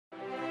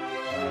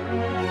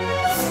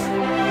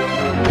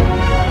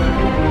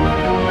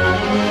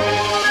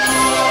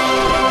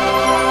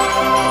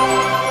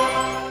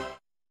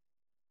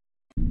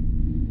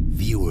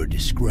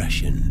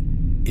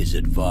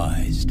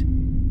advised.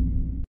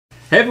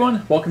 Hey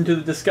everyone, welcome to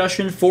the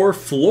discussion for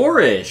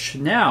Flourish.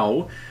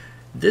 Now,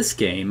 this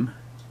game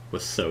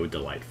was so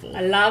delightful.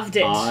 I loved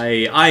it.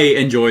 I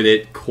enjoyed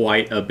it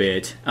quite a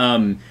bit,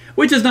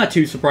 which is not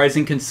too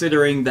surprising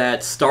considering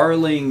that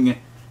Starling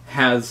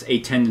has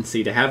a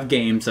tendency to have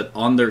games that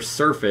on their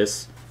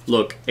surface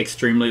look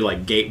extremely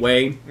like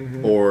Gateway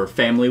or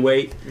Family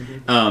Weight,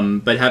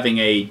 but having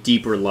a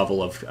deeper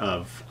level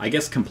of I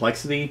guess,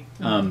 complexity,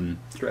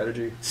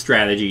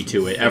 strategy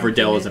to it.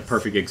 Everdell is a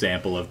perfect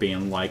example of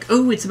being like,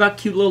 oh, it's about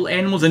cute little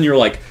animals, and you're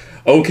like,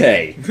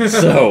 okay,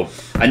 so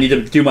I need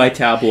to do my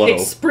tableau.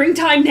 It's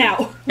springtime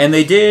now. And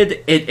they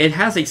did. It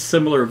has a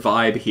similar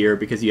vibe here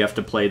because you have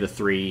to play the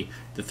three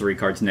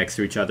cards next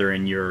to each other,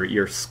 and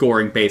you're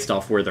scoring based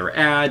off where they're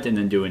at, and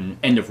then doing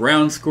end of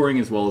round scoring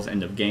as well as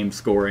end of game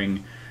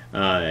scoring.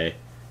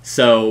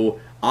 So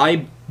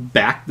I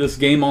backed this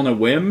game on a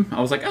whim. I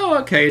was like, oh,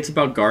 okay, it's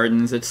about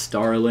gardens, it's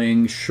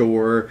Starling,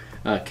 sure.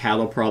 Cat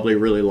will probably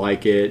really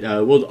like it.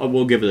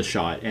 We'll give it a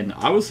shot. And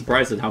I was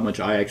surprised at how much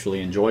I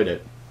actually enjoyed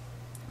it.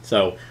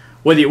 So,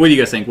 what do you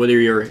guys think? What are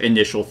your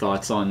initial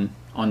thoughts on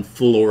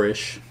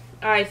Flourish?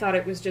 I thought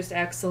it was just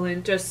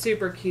excellent, just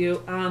super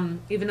cute.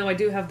 Even though I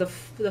do have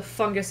the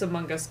Fungus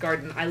Among Us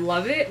garden, I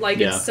love it. Like,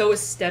 Yeah. It's so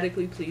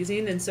aesthetically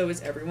pleasing, and so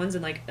is everyone's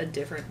in like a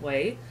different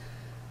way.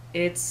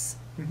 It's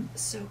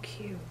so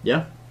cute.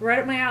 Yeah. Right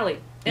up my alley.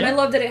 And Yeah. I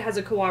love that it has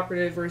a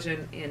cooperative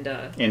version and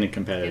a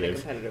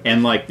competitive. version.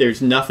 And like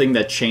there's nothing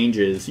that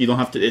changes. You don't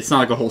have to, it's not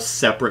like a whole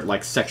separate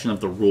like section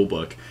of the rule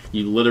book.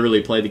 You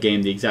literally play the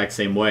game the exact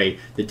same way.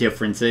 The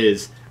difference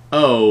is,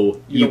 oh,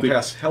 you don't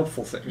pass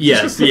helpful things.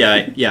 Yes,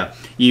 yeah.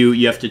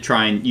 You have to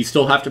try and you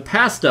still have to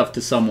pass stuff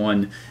to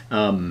someone,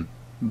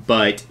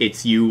 but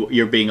it's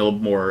you're being a little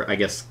more, I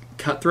guess,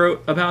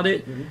 cutthroat about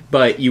it,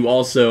 but you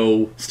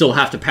also still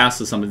have to pass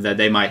to something that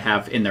they might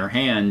have in their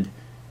hand,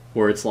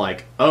 where it's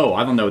like, oh,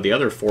 I don't know the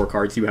other 4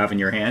 cards you have in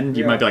your hand.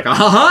 You might be like,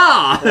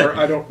 ah-ha-ha! Or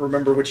I don't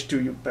remember which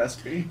 2 you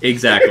passed me.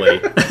 Exactly.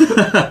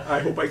 I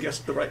hope I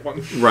guessed the right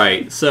one.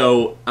 Right.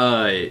 So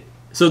I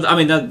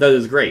mean that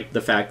is great. The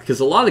fact,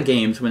 because a lot of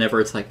games,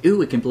 whenever it's like,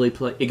 ooh, it can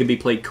be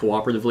played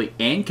cooperatively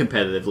and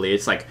competitively,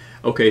 it's like,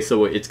 okay,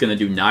 so it's going to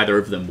do neither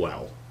of them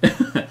well.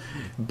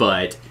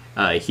 But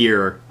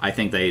here, I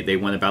think they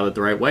went about it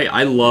the right way.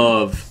 I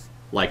love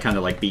kind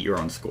of beat your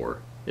own score,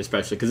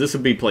 especially because this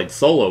would be played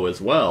solo as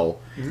well,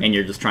 and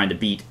you're just trying to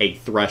beat a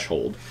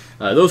threshold.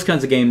 Those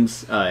kinds of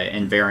games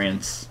and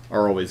variants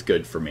are always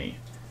good for me.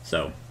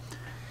 So,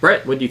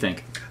 Brett, what do you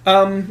think?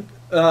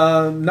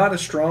 Not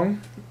as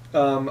strong.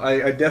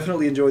 I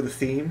definitely enjoy the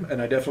theme,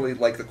 and I definitely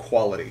like the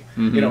quality.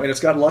 And it's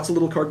got lots of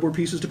little cardboard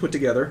pieces to put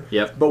together.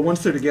 Yep. But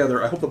once they're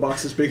together, I hope the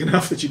box is big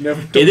enough that you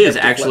never. It is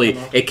actually.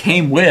 It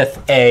came with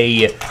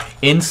a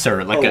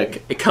insert,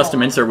 a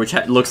custom insert, which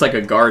looks like a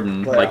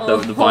garden, like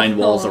the vine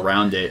walls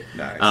around it.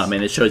 Nice.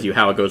 And it shows you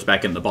how it goes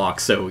back in the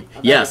box. So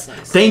yes,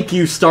 thank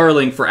you,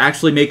 Starling, for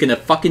actually making a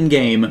fucking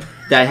game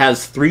that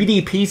has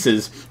 3D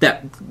pieces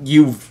that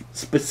you've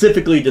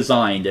specifically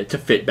designed to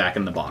fit back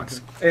in the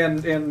box.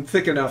 And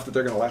thick enough that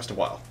they're going to last a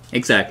while.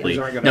 Exactly. These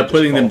aren't gonna Now, just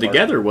putting them fall apart.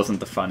 together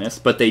wasn't the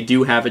funnest, but they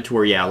do have it to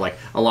where, like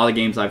a lot of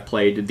games I've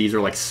played, these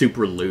are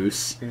super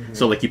loose.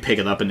 So you pick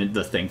it up and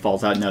the thing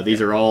falls out. No, these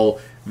are all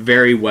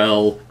very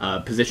well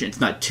positioned. It's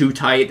not too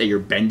tight that you're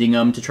bending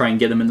them to try and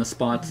get them in the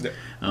spots,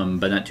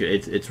 but not too.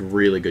 It's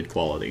really good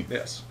quality.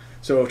 Yes.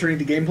 So turning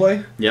to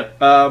gameplay. Yep.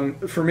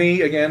 For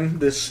me, again,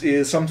 this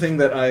is something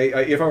that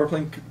if I were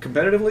playing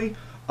competitively,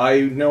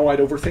 I know I'd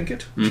overthink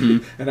it,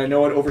 and I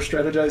know I'd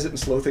over-strategize it and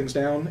slow things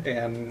down,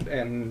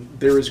 and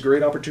there is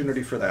great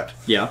opportunity for that.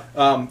 Yeah.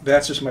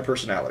 That's just my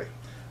personality.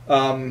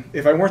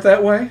 If I weren't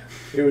that way,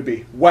 it would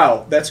be,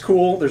 wow, that's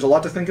cool. There's a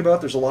lot to think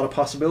about. There's a lot of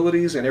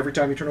possibilities, and every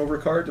time you turn over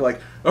a card, you're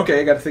like, okay,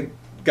 I got to think,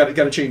 got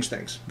to change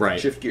things, right?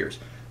 Shift gears.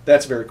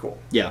 That's very cool.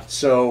 Yeah.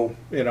 So,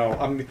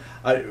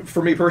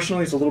 for me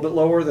personally, it's a little bit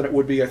lower than it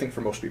would be, I think,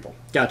 for most people.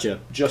 Gotcha.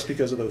 Just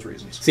because of those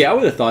reasons. See, I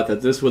would have thought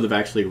that this would have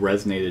actually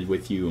resonated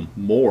with you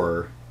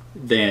more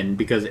than,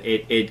 because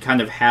it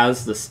kind of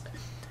has this,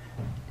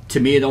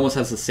 to me, it almost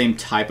has the same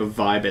type of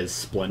vibe as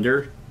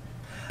Splendor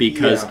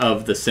because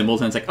of the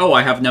symbols. And it's like, oh,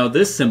 I have now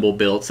this symbol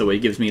built, so it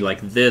gives me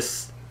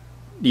this,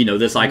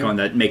 this icon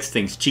that makes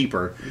things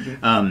cheaper.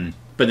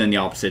 But then the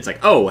opposite, it's like,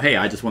 oh, hey,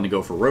 I just want to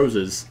go for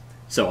roses.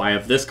 So I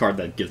have this card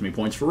that gives me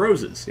points for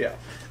roses. Yeah.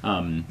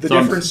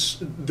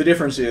 The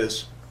difference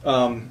is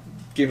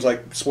games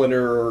like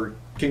Splendor or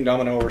King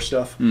Domino or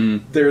stuff.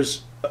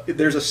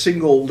 There's a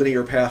single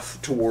linear path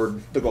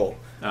toward the goal.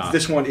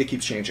 This one, it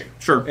keeps changing.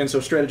 Sure. And so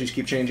strategies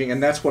keep changing,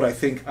 and that's what I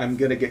think I'm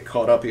going to get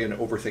caught up in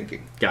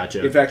overthinking.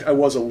 Gotcha. In fact, I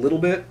was a little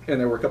bit, and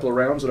there were a couple of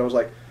rounds that I was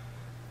like,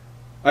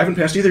 I haven't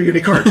passed either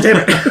Unity card. Damn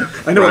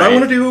it! I know what I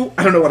want to do.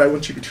 I don't know what I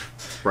want you to do.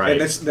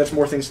 Right. And that's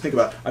more things to think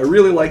about. I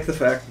really like the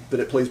fact that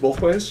it plays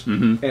both ways,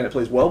 and it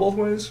plays well both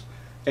ways,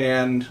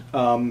 and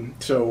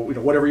so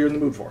whatever you're in the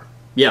mood for.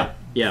 Yeah.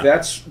 Yeah.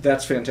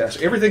 That's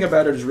fantastic. Everything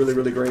about it is really,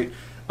 really great.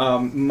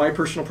 My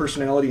personal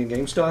personality and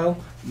game style,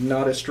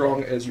 not as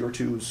strong as your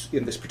two's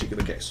in this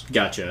particular case.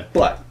 Gotcha.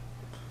 But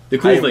the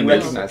cool thing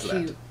recognize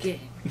is, that.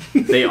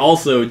 they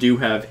also do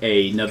have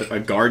a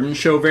garden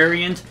show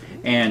variant,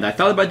 and I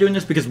thought about doing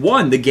this because,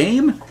 one, the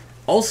game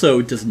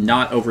also does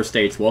not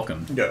overstay its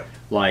welcome. No.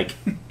 Like,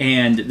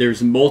 and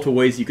there's multiple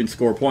ways you can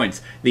score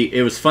points.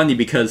 It was funny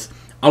because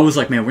I was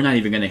like, man, we're not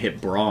even going to hit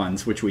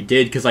bronze, which we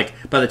did, because, like,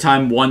 by the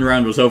time one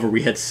round was over,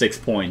 we had 6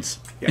 points.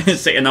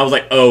 Yes. And I was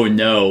like, oh,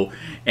 no.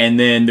 And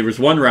then there was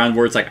one round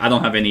where it's like, I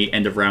don't have any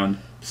end-of-round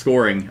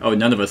scoring. Oh,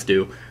 none of us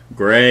do.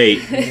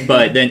 Great.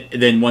 But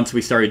then once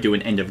we started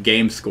doing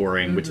end-of-game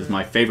scoring, which is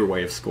my favorite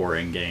way of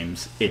scoring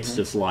games, it's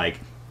just like,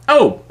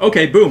 oh,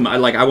 okay, boom.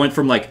 I went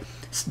from, like,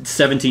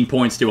 17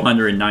 points to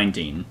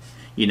 119.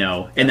 You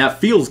know, and that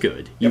feels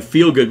good. You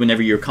feel good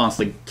whenever you're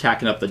constantly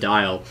tacking up the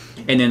dial.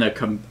 And in a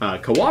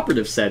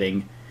cooperative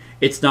setting,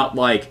 it's not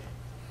like...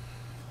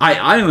 I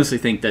honestly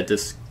think that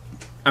this...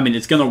 I mean,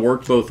 it's going to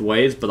work both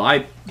ways, but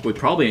I would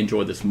probably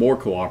enjoy this more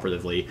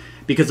cooperatively.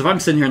 Because if I'm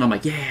sitting here and I'm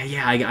like,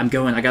 I'm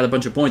going, I got a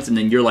bunch of points, and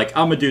then you're like,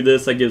 I'm going to do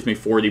this, that gives me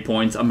 40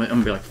 points, I'm going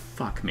to be like,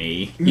 fuck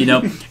me. You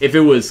know, if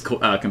it was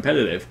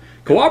competitive.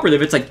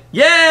 Cooperative, it's like,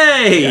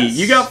 yay! Yes.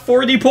 You got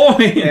 40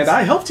 points! And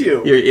I helped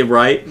you. You're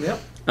right? Yep.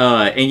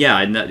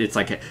 And it's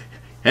like,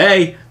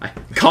 hey,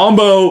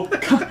 combo,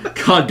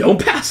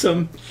 don't pass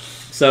them.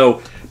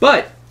 So,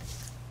 but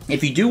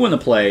if you do want to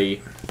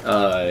play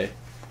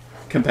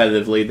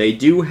competitively, they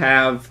do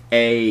have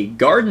a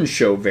garden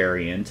show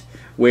variant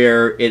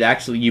where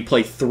you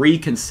play 3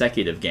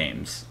 consecutive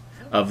games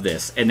of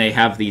this, and they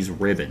have these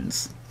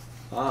ribbons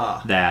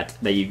that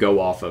you go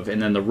off of,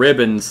 and then the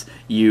ribbons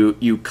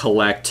you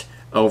collect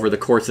over the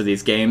course of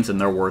these games, and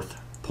they're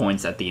worth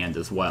points at the end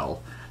as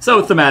well.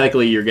 So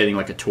thematically, you're getting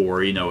like a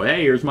tour. You know,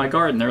 hey, here's my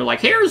garden. They're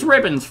like, here's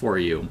ribbons for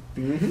you.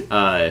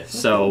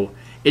 So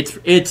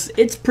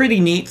it's pretty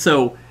neat.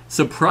 So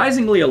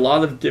surprisingly, a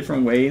lot of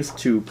different ways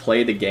to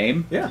play the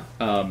game. Yeah.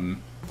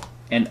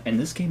 And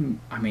this game,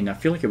 I mean, I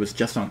feel like it was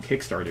just on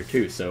Kickstarter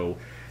too. So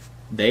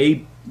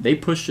they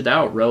pushed it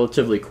out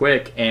relatively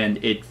quick, and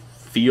it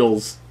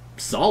feels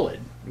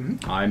solid.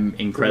 I'm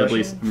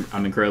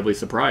incredibly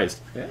surprised.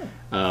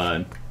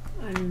 Yeah.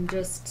 I'm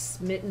just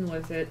smitten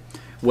with it.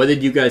 What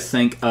did you guys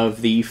think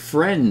of the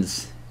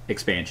Friends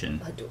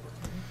expansion?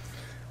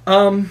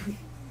 For me,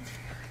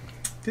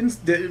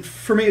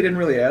 it didn't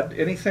really add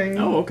anything.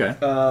 Oh, okay.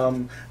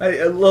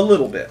 A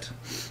little bit,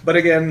 but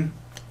again,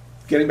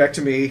 getting back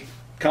to me,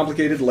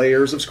 complicated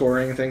layers of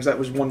scoring and things. That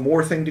was one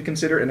more thing to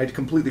consider, and I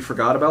completely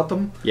forgot about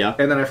them. Yeah.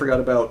 And then I forgot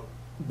about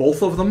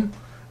both of them.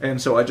 And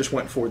so I just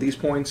went for these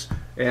points,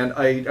 and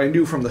I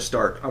knew from the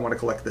start I want to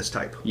collect this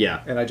type.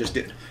 Yeah, and I just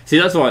did. See,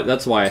 that's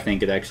why I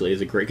think it actually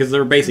is a great, because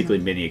they're basically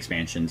mini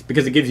expansions,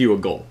 because it gives you a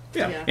goal.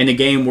 Yeah. In a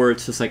game where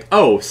it's just like,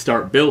 oh,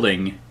 start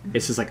building,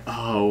 it's just like,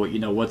 oh, you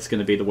know, what's going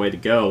to be the way to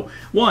go?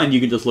 One, you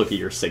can just look at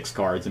your 6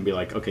 cards and be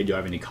like, okay, do I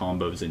have any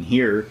combos in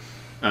here?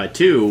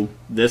 2,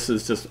 this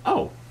is just,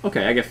 oh,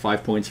 okay, I get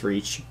 5 points for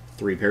each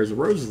 3 pairs of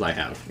roses I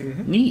have.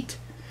 Neat.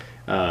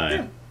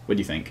 What do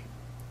you think?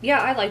 Yeah,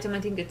 I liked them.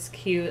 I think it's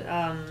cute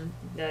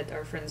that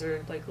our friends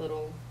are like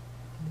little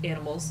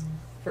animals,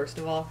 first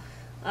of all.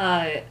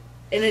 And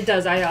it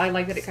does. I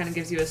like that it kind of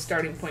gives you a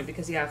starting point,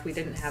 because, yeah, if we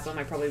didn't have them,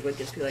 I probably would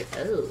just be like,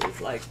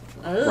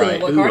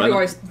 right. What card do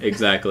I...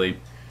 Exactly.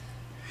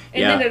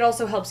 And then it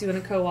also helps you in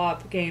a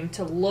co-op game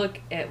to look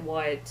at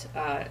what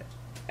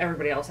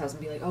everybody else has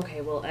and be like,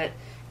 okay, well,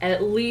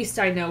 at least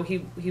I know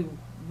he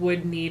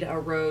would need a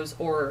rose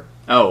or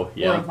a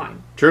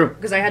vine. True.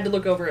 Because I had to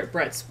look over at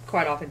Brett's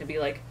quite often to be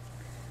like,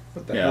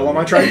 what the hell am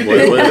I trying to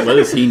do? What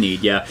does he need?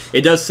 Yeah.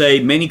 It does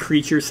say many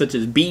creatures such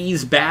as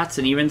bees, bats,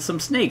 and even some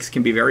snakes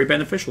can be very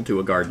beneficial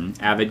to a garden.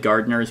 Avid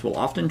gardeners will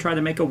often try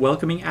to make a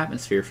welcoming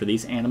atmosphere for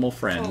these animal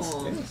friends.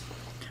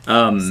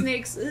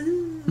 Snakes.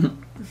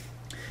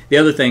 The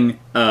other thing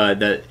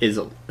that is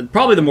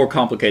probably the more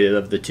complicated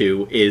of the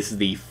two is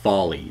the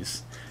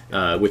follies,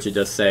 which it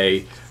does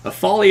say, a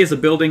folly is a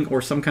building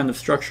or some kind of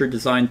structure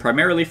designed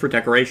primarily for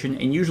decoration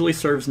and usually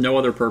serves no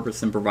other purpose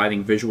than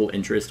providing visual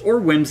interest or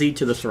whimsy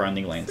to the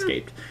surrounding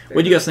landscape.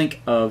 What do you guys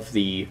think of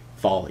the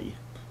folly?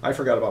 I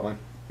forgot about mine.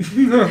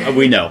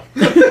 We know.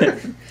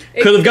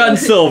 Could have gotten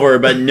silver,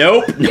 but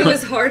nope. It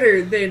was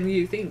harder than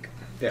you think.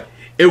 Yeah.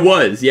 It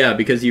was, yeah,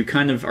 because you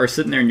kind of are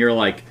sitting there and you're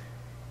like,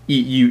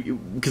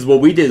 because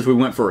what we did is we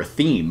went for a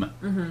theme,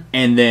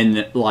 and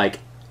then, like,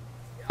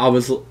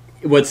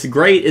 what's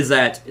great is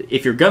that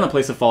if you're gonna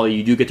place a folly,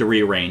 you do get to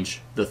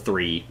rearrange the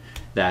 3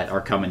 that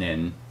are coming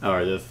in,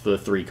 or the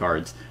 3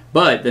 cards.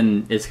 But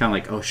then it's kind of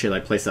like, oh shit, I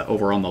placed that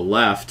over on the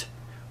left.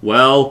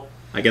 Well,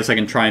 I guess I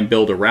can try and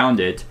build around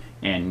it.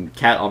 And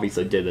Kat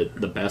obviously did it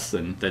the best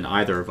than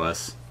either of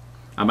us.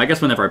 I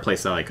guess whenever I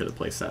placed that, I could have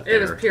placed that there.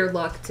 It was pure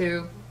luck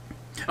too.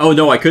 Oh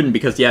no, I couldn't,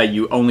 because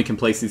you only can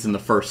place these in the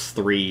first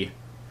 3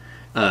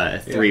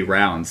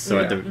 rounds.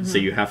 So so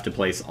you have to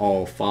place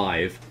all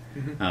 5.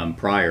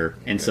 Prior,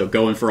 and so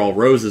going for all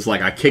roses, like,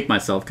 I kicked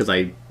myself because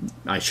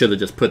I should have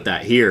just put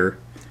that here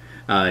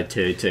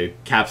to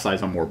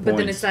capsize on more points. But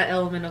then it's that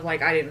element of,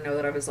 like, I didn't know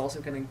that I was also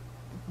going to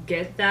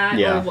get that.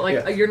 Yeah. Or,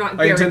 like, you're not.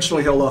 I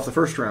intentionally held off the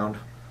first round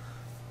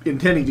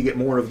intending to get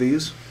more of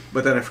these,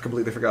 but then I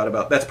completely forgot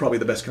about. That's probably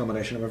the best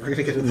combination I'm ever going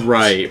to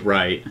get.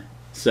 Right.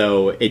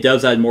 So it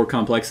does add more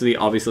complexity.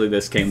 Obviously,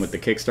 this came with the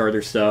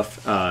Kickstarter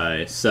stuff.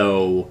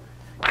 So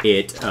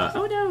it.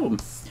 Oh no.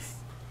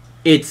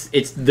 It's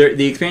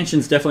the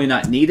expansion's definitely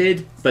not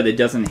needed, but it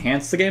does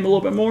enhance the game a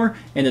little bit more,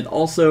 and it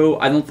also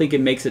I don't think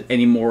it makes it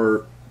any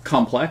more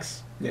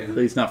complex. Yeah. At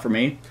least not for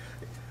me.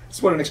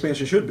 It's what an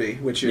expansion should be,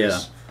 which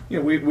is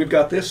we've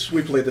got this.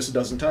 We played this a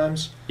dozen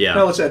times. Yeah.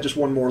 Now let's add just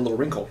one more little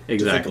wrinkle.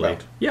 Exactly. To think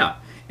about. Yeah.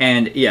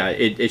 And yeah,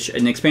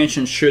 an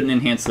expansion shouldn't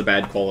enhance the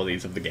bad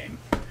qualities of the game.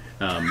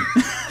 You're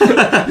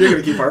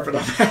gonna keep harping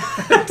on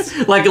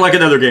that. like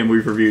another game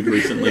we've reviewed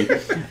recently.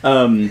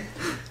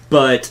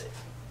 But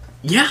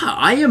yeah,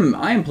 I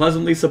am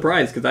pleasantly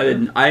surprised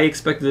because I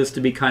expected this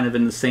to be kind of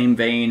in the same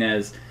vein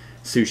as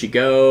Sushi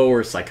Go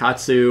or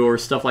Saikatsu or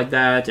stuff like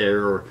that,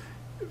 or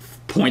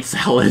Point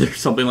Salad or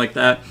something like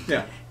that.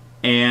 Yeah.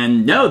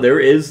 And no, there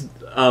is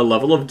a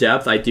level of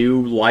depth. I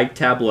do like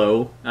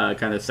tableau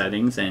kind of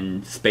settings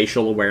and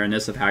spatial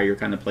awareness of how you're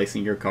kind of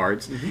placing your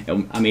cards. Mm-hmm.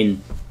 And, I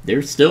mean,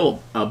 there's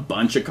still a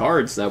bunch of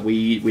cards that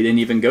we didn't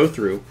even go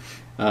through.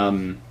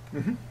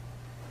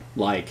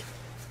 Like,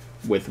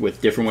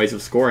 with different ways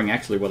of scoring,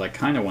 actually, what I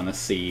kind of want to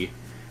see,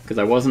 because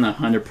I wasn't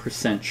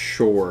 100%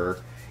 sure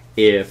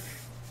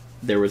if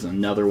there was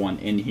another one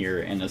in here,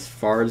 and as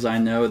far as I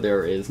know,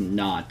 there is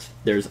not.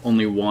 There's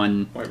only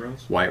one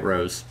White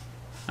Rose.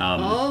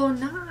 Oh,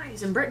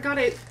 nice! And Brett got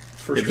it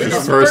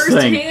first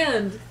thing.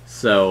 hand.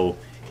 So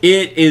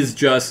it is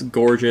just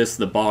gorgeous.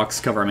 The box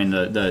cover, I mean,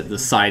 the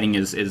siding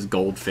is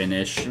gold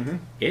finish. Mm-hmm.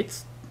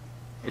 It's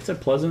a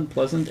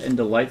pleasant and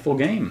delightful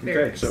game. Very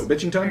Okay, nice. so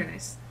bitching time. Very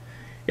nice.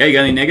 Yeah, you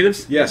got any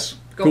negatives? Yes.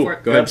 Go Cool. for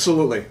it. Go ahead.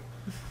 Absolutely.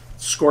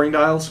 Scoring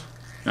dials,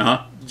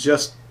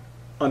 just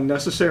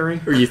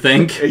unnecessary. Or you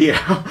think?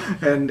 Yeah,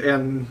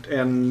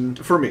 and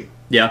for me,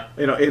 Yeah.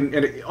 and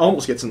it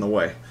almost gets in the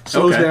way.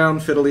 Slows Okay. down,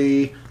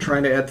 fiddly,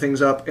 trying to add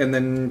things up, and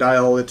then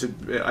dial it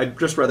to. I'd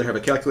just rather have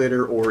a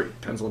calculator or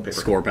pencil and paper.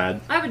 Score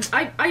pad.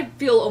 I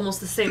feel almost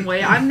the same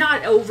way. I'm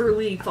not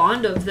overly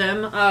fond of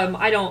them.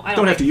 I don't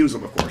Don't have to use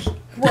them, of course.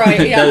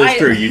 Right, yeah. That is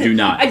true, you do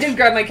not. I did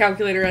grab my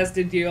calculator, as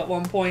did you at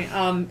one point.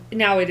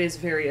 Now it is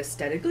very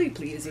aesthetically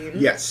pleasing.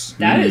 Yes.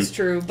 That is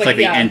true. It's But like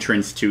yeah, the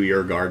entrance to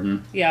your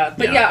garden. yeah,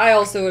 but Yeah. yeah, I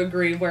also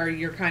agree where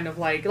you're kind of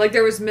like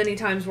there was many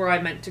times where I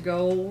meant to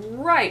go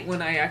right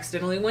when I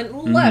accidentally went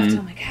left. And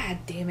I'm like, God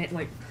damn it!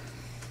 Like,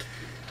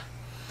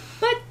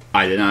 but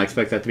I did not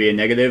expect that to be a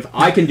negative.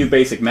 I can do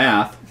basic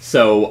math,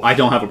 so I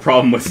don't have a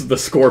problem with the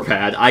score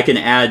pad. I can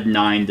add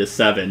 9 to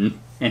 7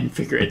 and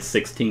figure it's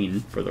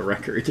 16 for the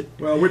record.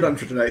 Well, we're done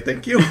for tonight.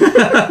 Thank you.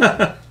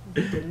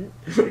 didn't.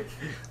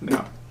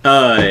 No.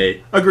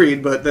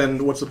 Agreed, but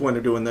then what's the point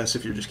of doing this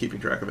if you're just keeping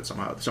track of it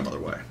somehow, some other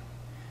way?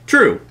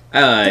 True.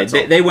 That's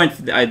all. They went.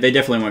 They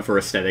definitely went for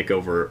aesthetic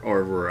over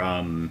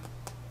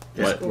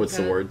what's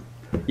the word?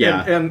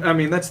 Yeah. And I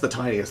mean that's the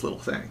tiniest little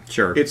thing.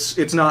 Sure. It's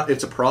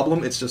a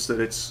problem. It's just that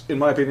it's, in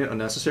my opinion,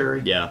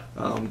 unnecessary. Yeah.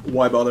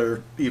 Why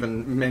bother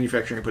even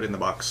manufacturing and put it in the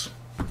box?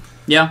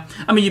 Yeah.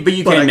 I mean, but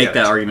you But I can make get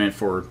that it. argument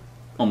for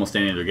almost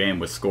any other game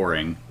with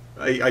scoring.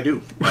 I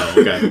do. Oh,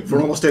 okay.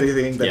 For almost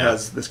anything that Yeah.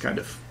 has this kind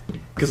of.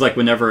 Because like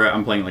whenever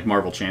I'm playing like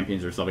Marvel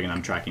Champions or something and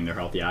I'm tracking their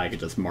health, yeah, I could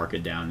just mark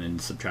it down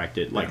and subtract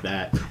it like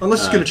that. Unless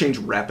it's going to change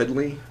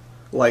rapidly,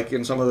 like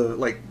in some of the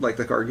like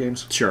the card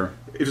games. Sure.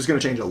 If it's going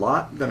to change a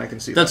lot, then I can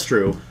see That's that.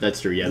 true.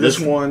 That's true. Yeah. This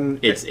one,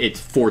 it's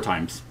 4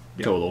 times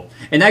total.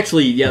 And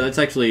actually, yeah, that's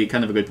actually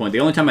kind of a good point. The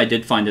only time I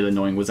did find it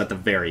annoying was at the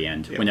very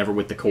end, whenever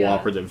with the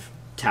cooperative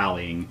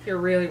tallying. You're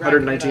really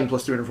racking it 119 up.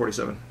 plus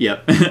 247.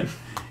 Yep.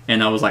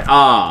 And I was like,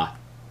 all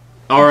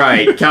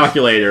right,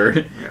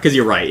 calculator. Because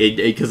you're right,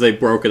 because they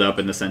broke it up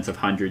in the sense of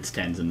hundreds,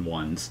 tens, and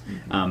ones.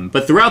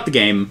 But throughout the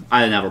game,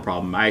 I didn't have a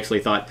problem. I actually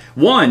thought,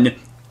 one,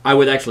 I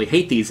would actually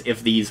hate these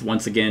if these,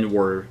 once again,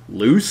 were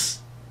loose.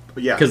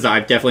 Yeah. Because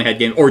I've definitely had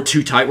games, or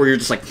too tight, where you're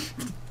just like,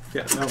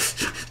 Yeah, no.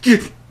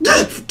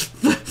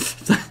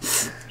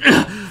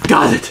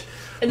 got it.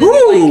 And then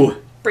you like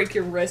break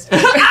your wrist.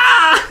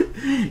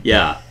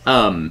 Yeah.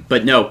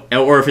 But no,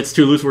 or if it's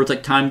too loose, where it's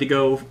like time to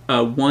go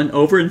 1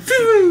 over and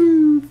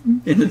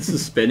it's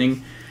just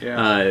spinning.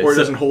 Yeah. Or it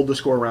doesn't hold the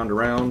score round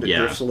around. It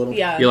drifts a little.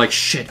 Yeah. You're like,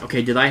 shit,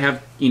 okay, did I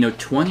have,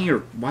 20 or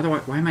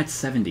why am I at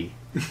 70?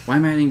 Why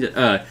am I adding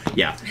to,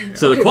 yeah.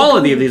 So the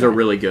quality of these are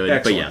really good,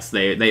 Excellent. but yes,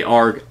 they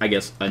are, I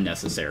guess,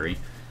 unnecessary.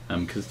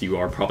 Because you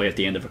are probably at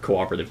the end of a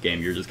cooperative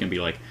game, you're just going to be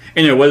like,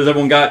 anyway, what has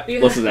everyone got? Yeah.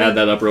 Let's just add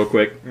that up real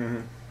quick.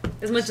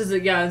 As much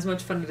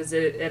fun as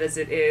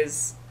it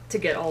is to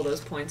get all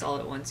those points all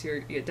at once,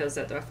 it does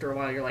that after a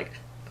while. You're like,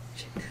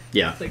 shit.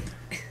 Yeah. Like,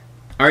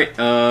 All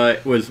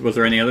right, was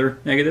there any other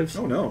negatives?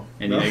 Oh, no.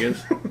 Any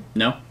negatives?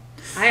 No?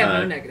 I have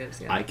no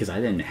negatives. Yeah. Because I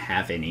didn't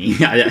have any.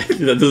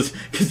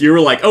 Because you were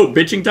like, oh,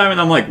 bitching time,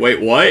 and I'm like, wait,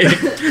 what?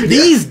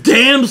 These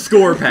damn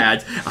score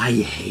pads. I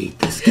hate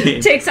this game.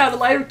 Takes out a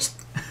lighter.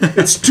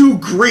 It's too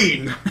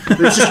green.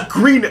 There's just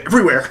green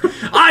everywhere.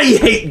 I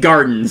hate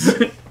gardens.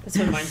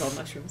 That's when mine's all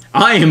mushrooms.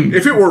 I am.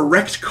 If it were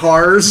wrecked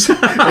cars and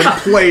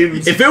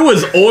planes. If it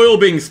was oil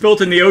being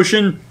spilt in the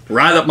ocean,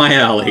 right up my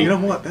alley. You know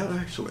what? That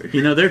actually.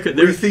 You know, there's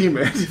Retheme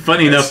it.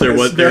 Funny enough,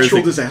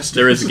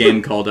 there is a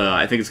game called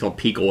I think it's called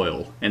Peak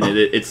Oil, and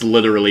it's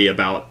literally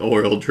about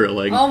oil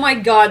drilling. Oh my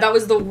god, that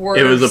was the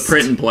worst. It was a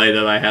print and play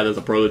that I had as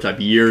a prototype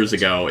years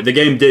ago. The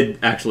game did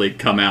actually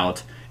come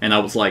out, and I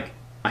was like,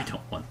 I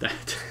don't want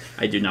that.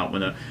 I do not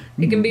want to.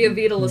 It can be a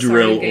Vita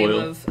drill Lasardi game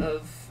oil.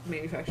 of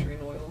manufacturing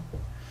oil.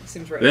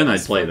 Seems right. Then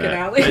I'd play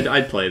that.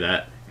 I'd play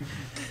that.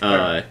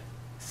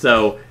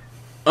 So,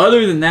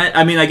 other than that,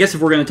 I mean, I guess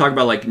if we're going to talk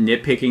about like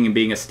nitpicking and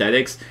being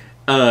aesthetics,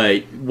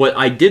 what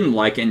I didn't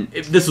like, and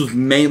this was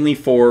mainly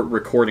for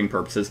recording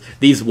purposes,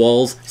 these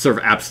walls serve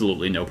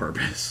absolutely no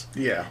purpose.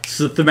 Yeah.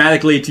 So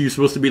thematically, you're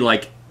supposed to be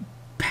like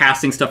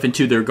passing stuff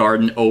into their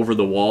garden over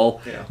the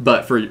wall. Yeah.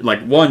 But for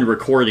like one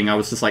recording, I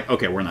was just like,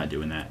 okay, we're not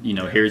doing that. You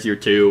know, here's your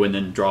 2, and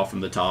then draw from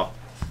the top.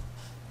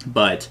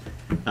 But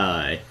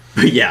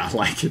yeah,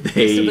 like Just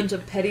a bunch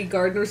of petty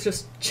gardeners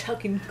just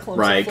chucking clumps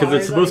right, of because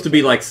it's flowers supposed to at be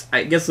each like,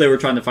 I guess they were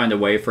trying to find a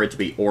way for it to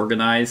be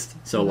organized.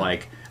 So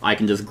like, I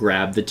can just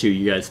grab the 2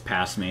 you guys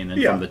pass me, and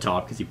then from the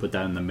top, because you put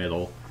that in the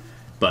middle.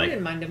 I But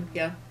didn't mind him,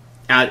 yeah.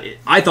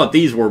 I thought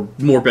these were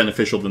more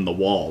beneficial than the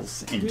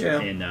walls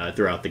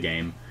throughout the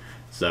game.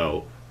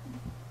 So,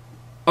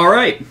 all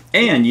right,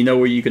 and you know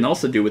what you can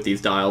also do with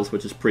these dials,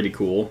 which is pretty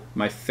cool.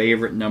 My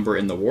favorite number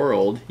in the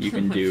world, you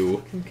can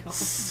do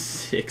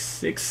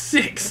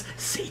 666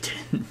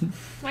 Satan.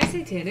 My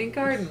satanic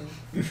garden.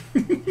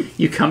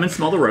 You come and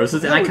smell the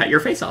roses, and I cut your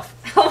face off.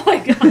 Oh my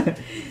god.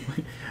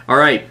 All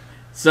right,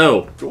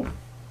 so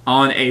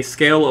on a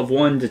scale of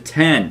 1 to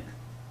 10,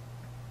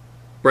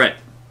 Brett,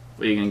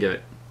 what are you gonna give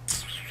it?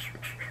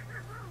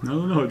 I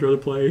don't know. I'd rather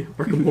play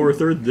Arkham Horror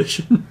 3rd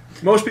Edition.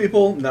 Most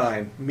people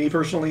 9. Me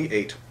personally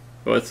 8.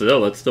 Well,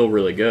 that's still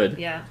really good.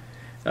 Yeah.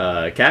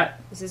 Kat?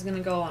 This is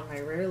gonna go on my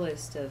rare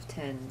list of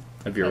 10.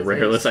 Of your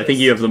rare list? I think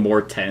you have the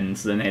more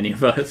 10s than any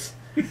of us.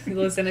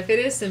 Listen, if it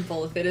is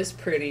simple, if it is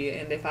pretty,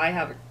 and if I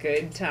have a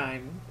good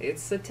time,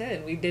 it's a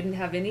 10. We didn't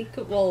have any...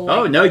 Well, like,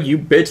 oh, no, you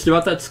bitched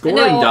about that scoring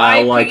no,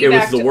 dial like it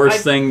was the worst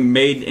I thing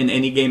made in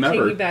any game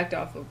ever. Piggybacked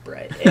off of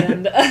Brett,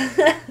 and...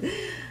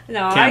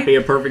 no, Can't be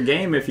a perfect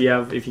game if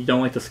you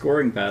don't like the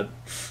scoring pad.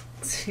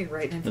 You're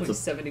right,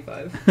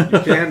 9.75. You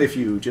can if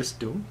you just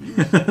don't use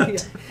it.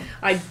 Yeah,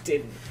 I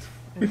didn't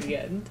at the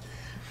end.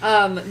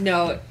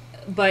 No,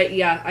 but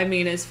yeah, I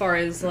mean, as far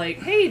as like,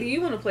 hey, do you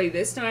want to play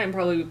this time?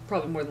 Probably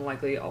more than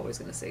likely always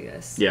going to say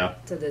yes. Yeah.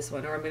 To this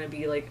one, or I'm going to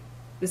be like,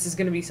 this is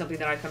going to be something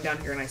that I come down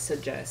here and I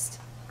suggest.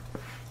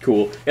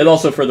 Cool. It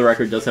also, for the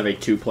record, does have a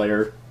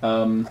two-player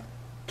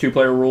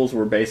rules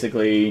where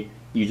basically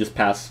you just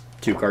pass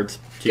 2 cards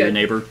to your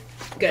neighbor.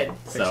 Good.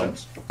 So,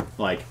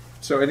 like.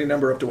 So any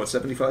number up to what,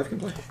 75 can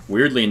play?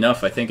 Weirdly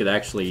enough, I think it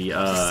actually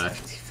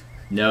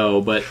no,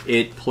 but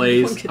it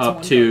plays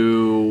up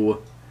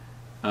to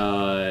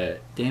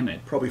damn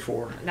it, probably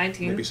 4,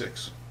 19, maybe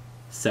 6,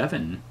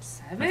 7.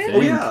 7.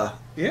 Oh yeah,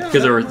 yeah.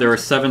 Because there were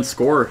 7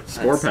 score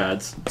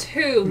pads.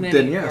 Too many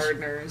Then, yes.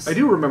 gardeners. I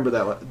do remember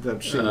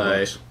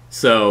that.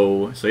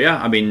 So yeah,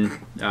 I mean,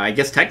 I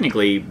guess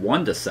technically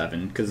 1 to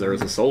 7 because there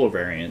was a solo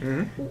variant.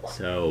 Mm-hmm.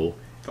 So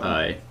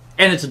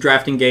and it's a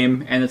drafting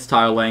game and it's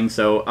tile laying.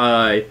 So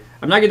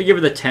I'm not going to give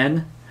it a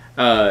 10.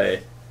 I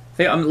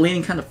think I'm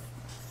leaning kind of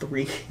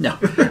 3. No,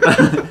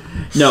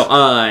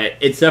 no.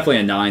 It's definitely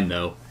a 9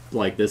 though.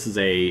 Like this is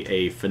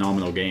a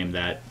phenomenal game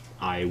that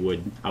I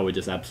would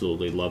just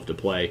absolutely love to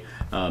play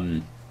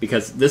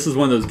because this is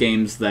one of those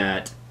games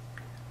that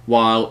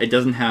while it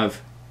doesn't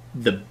have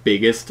the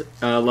biggest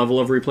level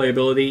of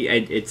replayability,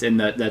 it's in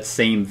that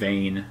same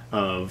vein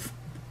of,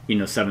 you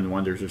know, Seven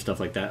Wonders or stuff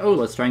like that. Oh,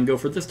 let's try and go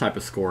for this type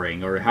of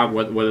scoring, or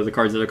what are the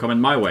cards that are coming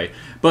my way.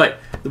 But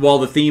while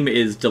the theme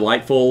is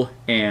delightful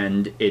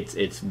and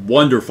it's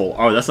wonderful.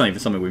 Oh, that's not even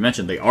something we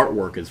mentioned. The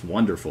artwork is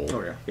wonderful.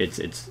 Oh yeah,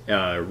 it's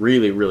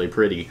really really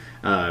pretty.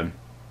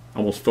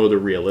 Almost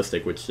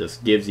photorealistic, which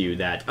just gives you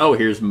that, oh,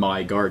 here's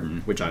my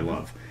garden, which I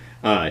love.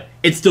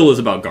 It still is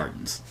about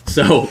gardens,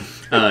 so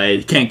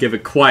I can't give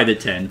it quite a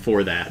 10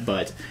 for that.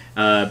 But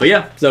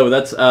yeah, so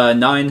that's 9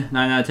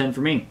 out of 10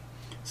 for me.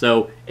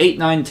 So 8,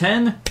 9,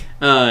 10.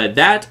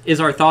 That is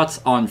our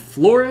thoughts on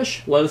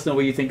Flourish. Let us know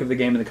what you think of the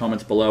game in the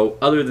comments below.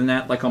 Other than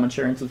that, like, comment,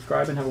 share, and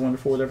subscribe, and have a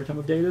wonderful whatever time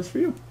of day it is for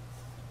you.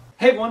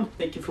 Hey everyone,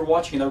 thank you for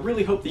watching, and I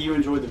really hope that you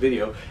enjoyed the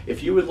video.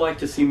 If you would like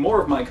to see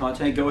more of my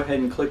content, go ahead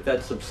and click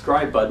that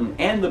subscribe button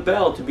and the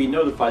bell to be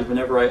notified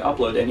whenever I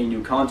upload any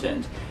new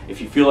content.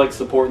 If you feel like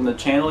supporting the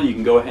channel, you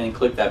can go ahead and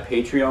click that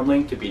Patreon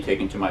link to be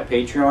taken to my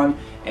Patreon,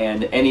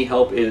 and any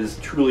help is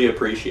truly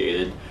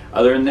appreciated.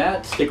 Other than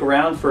that, stick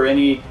around for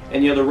any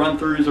other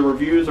run-throughs or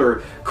reviews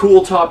or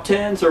cool top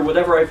 10s or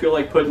whatever I feel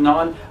like putting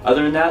on.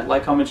 Other than that,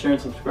 like, comment, share, and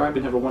subscribe,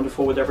 and have a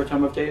wonderful whatever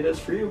time of day it is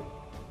for you.